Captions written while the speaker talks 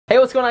Hey,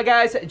 what's going on,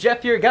 guys?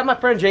 Jeff here. Got my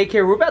friend Jake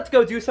here. We're about to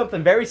go do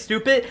something very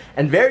stupid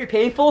and very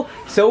painful,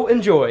 so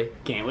enjoy.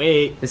 Can't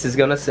wait. This is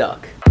gonna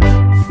suck.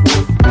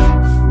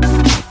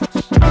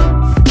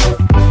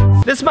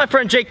 This is my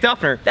friend Jake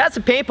Dufner. That's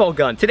a paintball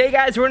gun. Today,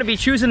 guys, we're gonna be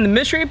choosing the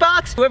mystery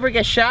box. Whoever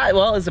gets shot,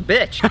 well, is a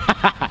bitch.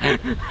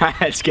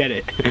 Let's get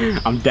it.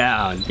 I'm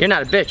down. You're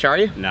not a bitch, are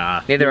you?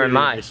 Nah. Neither am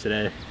I.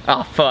 Today.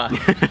 Oh, fuck.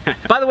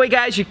 By the way,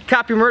 guys, you can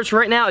copy merch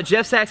right now at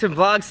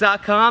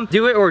jeffsaxtonvlogs.com.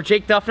 Do it, or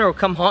Jake Dufner will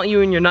come haunt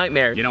you in your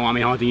nightmares. You don't want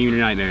me haunting you in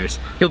your nightmares.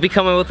 He'll be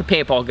coming with a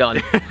paintball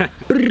gun.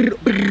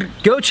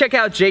 Go check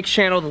out Jake's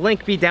channel. The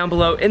link will be down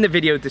below in the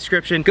video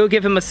description. Go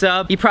give him a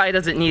sub. He probably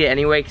doesn't need it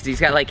anyway because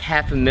he's got like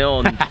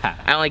 500,000 and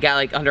I only got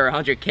like under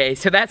 100K,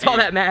 so that's all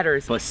that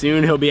matters. But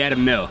soon he'll be at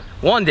 1 mil.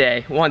 One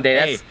day,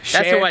 that's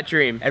a wet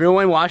dream.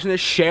 Everyone watching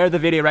this, share the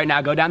video right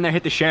now. Go down there,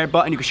 hit the share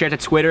button. You can share it to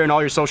Twitter and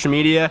all your social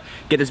media.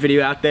 Get this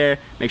video out there.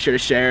 Make sure to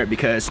share it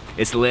because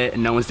it's lit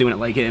and no one's doing it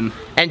like him.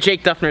 And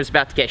Jake Dufner is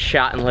about to get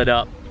shot and lit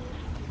up.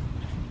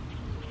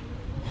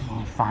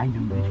 Oh, find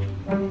him.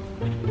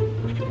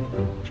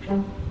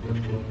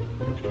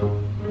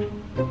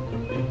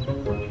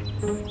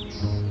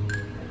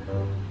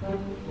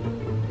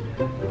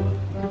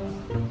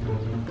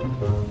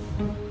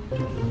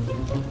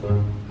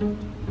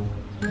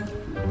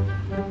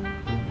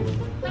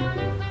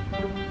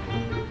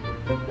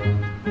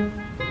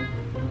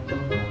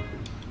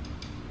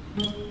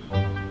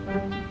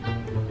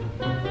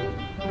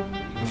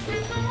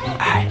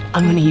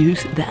 I'm gonna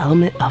use the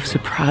element of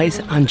surprise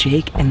on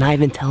Jake and not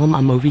even tell him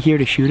I'm over here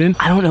to shoot him.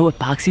 I don't know what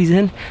box he's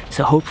in,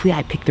 so hopefully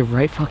I pick the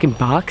right fucking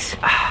box.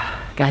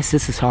 Guys,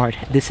 this is hard.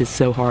 This is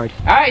so hard.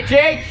 All right,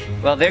 Jake.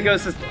 Well, there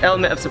goes the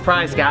element of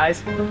surprise,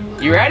 guys.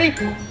 You ready?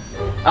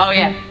 Oh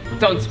yeah,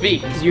 don't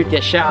speak, because you'd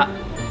get shot.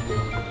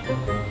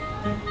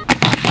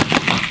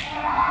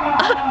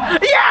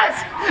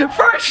 Yes!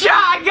 First shot,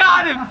 I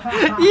got him!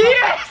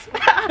 Yes!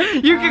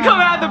 You can come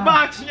out of the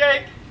box,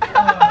 Jake.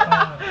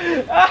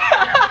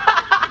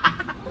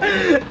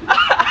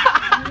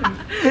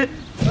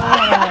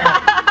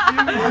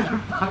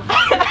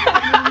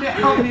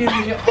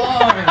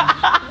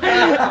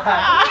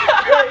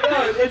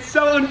 It's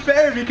so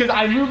unfair because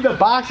I moved the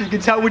boxes. You can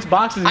tell which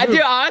boxes I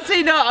do,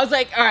 honestly, no. I was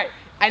like, all right,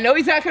 I know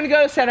he's not going to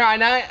go to center. I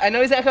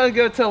know he's not going to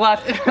go to the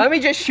left. Let me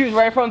just shoot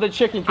right from the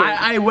chicken cage.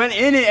 I went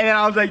in it and then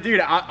I was like,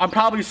 dude, I'm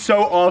probably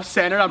so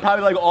off-centered. I'm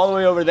probably like all the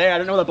way over there. I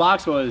didn't know what the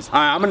box was. All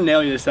right, I'm going to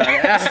nail you this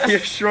time. You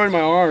destroyed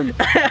my arm.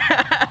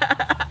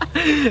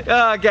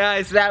 Oh,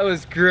 guys, that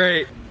was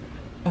great.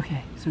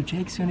 Okay, so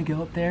Jake's going to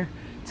go up there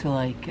to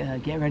like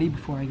get ready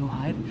before I go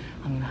hide.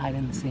 I'm going to hide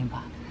in the same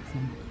box.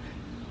 And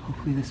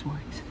hopefully this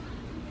works.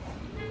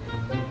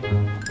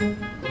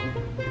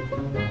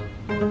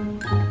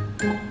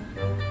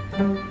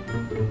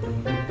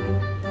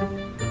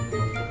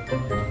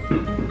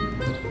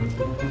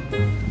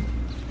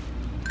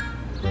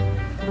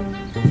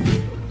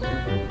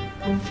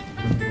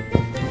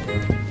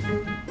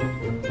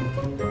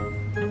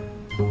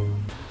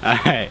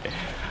 Alright,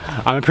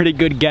 I'm a pretty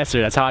good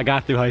guesser. That's how I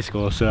got through high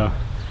school, so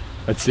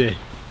let's see.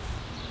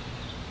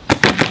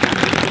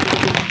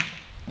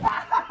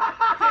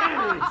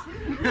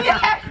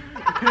 Yes!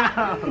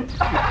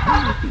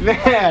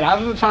 Man, I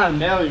was trying to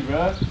nail you,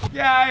 bro.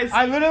 Guys,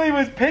 I literally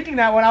was picking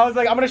that one. I was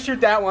like, I'm gonna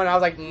shoot that one. I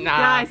was like, nah.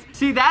 Guys,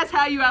 see, that's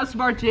how you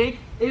outsmart Jake.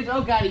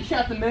 Oh god, he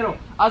shot the middle.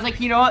 I was like,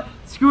 you know what?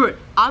 Screw it.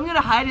 I'm gonna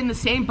hide in the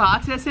same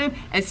box as him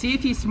and see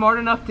if he's smart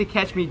enough to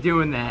catch me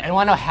doing that. And you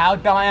wanna know how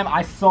dumb I am?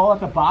 I saw at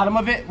the bottom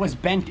of it was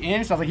bent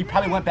in, so I was like, he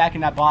probably went back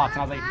in that box.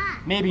 And I was like,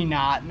 maybe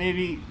not.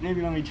 Maybe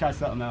let me try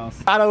something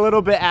else. Got a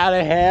little bit out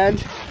of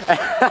hand.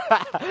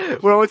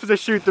 We're only supposed to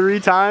shoot 3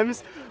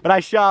 times, but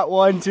I shot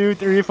 1, 2,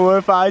 3,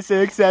 4, 5,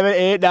 6, 7,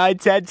 8, 9,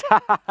 10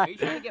 times. Are you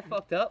trying to get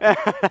fucked up?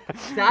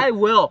 I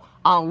will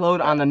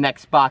unload on the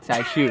next box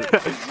I shoot.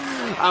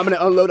 I'm gonna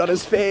unload on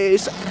his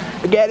face.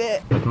 Get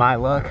it? With my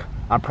luck,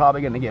 I'm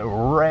probably gonna get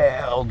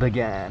railed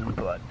again,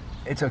 but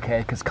it's okay,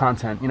 because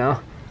content, you know?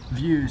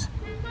 Views.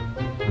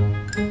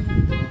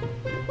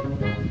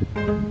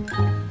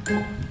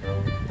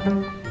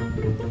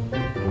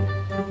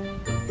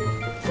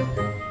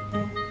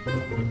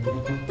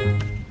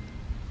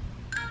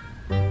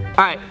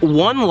 All right,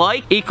 1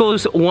 like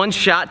equals 1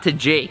 shot to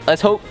Jake.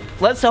 Let's hope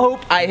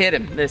I hit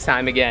him this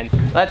time again.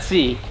 Let's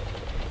see.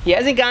 He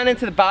hasn't gotten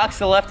into the box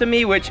to the left of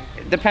me, which,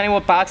 depending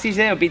what box he's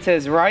in, would be to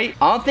his right.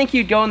 I don't think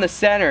he'd go in the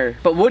center,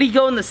 but would he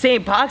go in the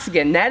same box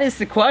again? That is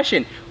the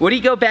question. Would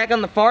he go back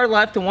on the far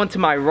left and one to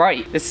my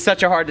right? This is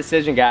such a hard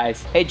decision,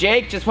 guys. Hey,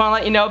 Jake, just want to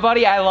let you know,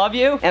 buddy, I love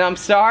you, and I'm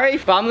sorry,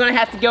 but I'm gonna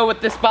have to go with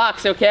this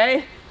box,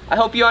 okay? I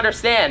hope you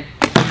understand.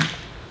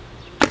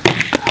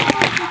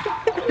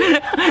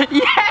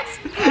 Yes!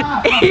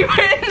 He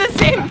went in the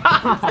same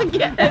box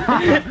again.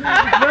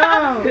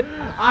 No!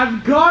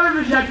 I'm gonna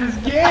reject this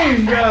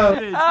game, bro!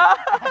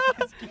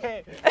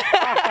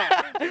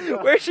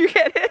 Where'd you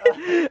get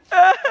it?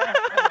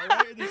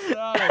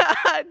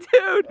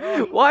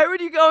 Dude, why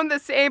would you go in the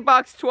same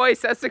box twice?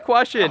 That's the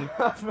question.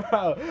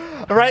 Bro,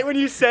 right when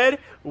you said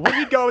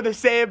we go in the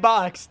same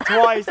box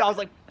twice. I was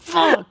like,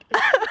 fuck,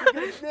 you're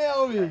gonna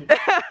nail me.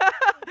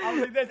 I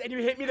was like this, and you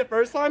hit me the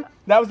first time.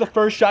 That was the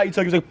first shot you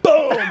took. It was like,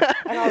 boom,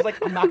 and I was like,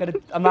 I'm not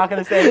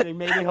gonna say anything.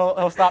 Maybe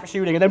he'll stop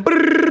shooting, and then, I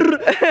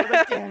was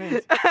like, damn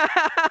it.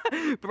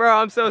 Bro,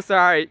 I'm so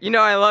sorry. You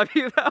know I love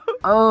you though.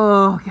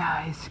 Oh,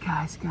 guys.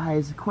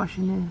 The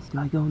question is, do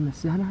I go in the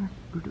center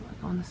or do I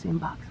go in the same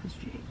box as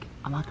Jake?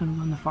 I'm not gonna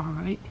go in the far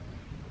right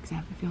because I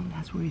have a feeling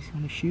that's where he's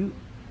gonna shoot.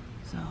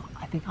 So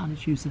I think I'm gonna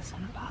choose the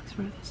center box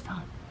for this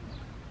time.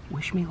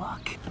 Wish me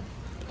luck.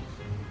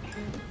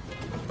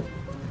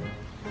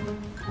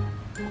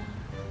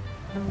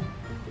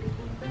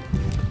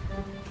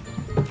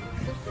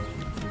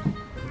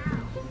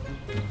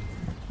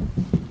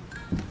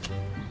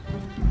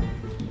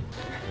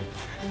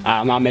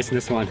 I'm not missing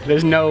this one.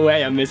 There's no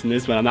way I'm missing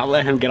this one. I'm not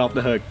letting him get off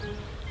the hook.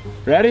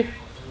 Ready?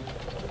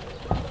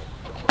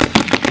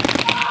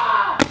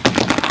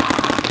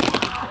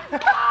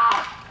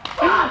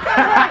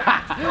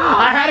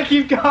 I had to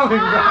keep going, bro.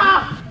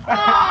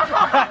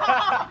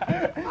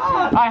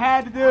 I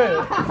had to do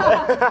it.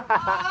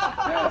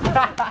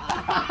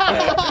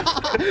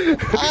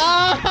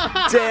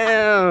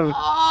 Damn.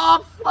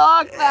 Oh,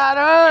 fuck, that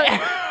hurt.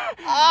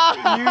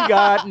 You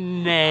got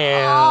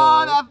nailed.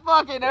 Oh, that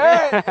fucking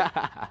hurt.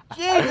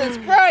 Jesus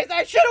Christ,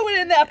 I should have went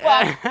in that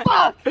box.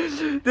 Fuck.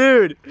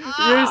 Dude,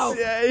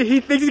 he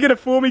thinks he's gonna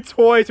fool me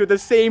twice with the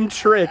same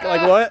trick.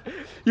 Like what?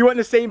 You went in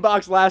the same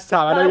box last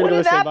time. I know you were in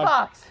the same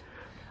box.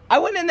 I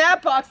went in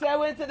that box, then I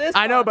went into this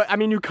box. I know, but I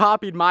mean, you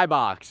copied my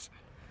box.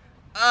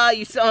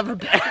 You son of a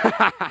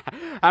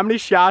bitch. How many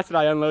shots did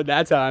I unload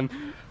that time?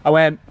 I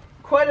went.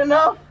 Quite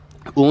enough.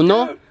 1,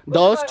 2,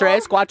 3,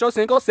 4, 5, 6,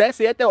 7,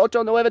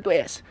 8, 9,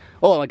 10.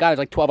 Oh my god, there's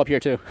like 12 up here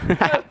too.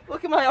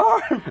 Look at my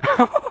arm.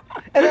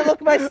 And then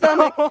look at my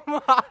stomach. Oh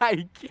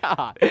my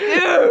god.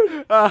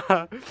 Dude.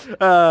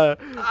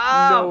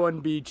 No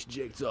one beats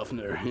Jake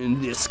Dufner in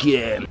this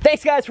game.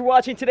 Thanks guys for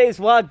watching today's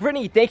vlog.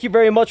 Brittany, thank you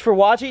very much for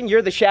watching.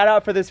 You're the shout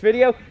out for this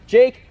video.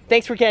 Jake,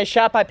 thanks for getting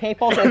shot by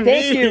paintballs. And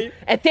thank you.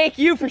 And thank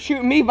you for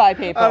shooting me by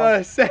paintballs. I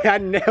want to say I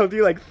nailed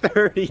you like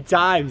 30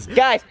 times.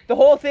 Guys, the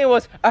whole thing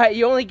was, all right,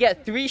 you only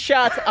get 3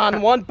 shots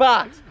on one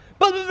box.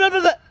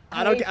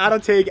 I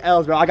don't take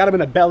L's, bro. I got him in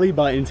the belly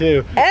button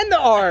too. And the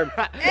arm.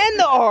 And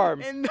the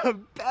arm. In the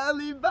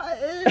belly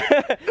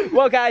button.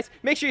 Well, guys,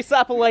 make sure you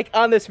slap a like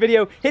on this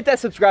video. Hit that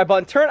subscribe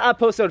button. Turn on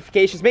post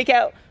notifications. Make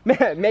out with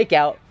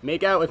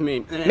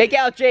me. Make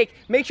out Jake.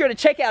 Make sure to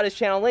check out his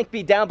channel. Link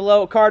be down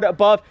below, card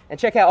above, and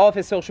check out all of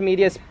his social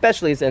media,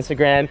 especially his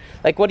Instagram.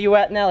 Like, what are you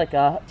at now? Like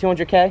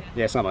 200K?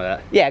 Yeah, something like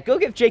that. Yeah, go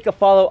give Jake a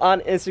follow on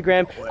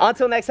Instagram.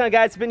 Until next time,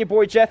 guys, it's been your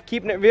boy Jeff,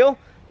 keeping it real.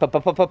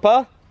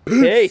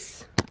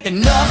 Peace.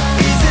 Enough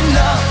is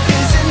enough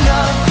is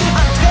enough.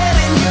 I'm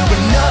telling you,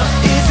 enough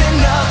is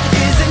enough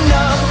is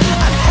enough.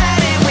 I've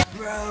had it with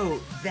Bro,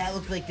 that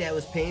looked like that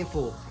was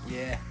painful.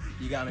 Yeah,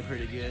 you got me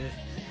pretty good.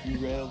 You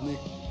railed me.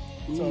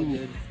 It's all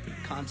good.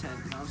 Content,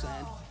 you know what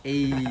I'm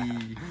saying?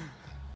 Hey.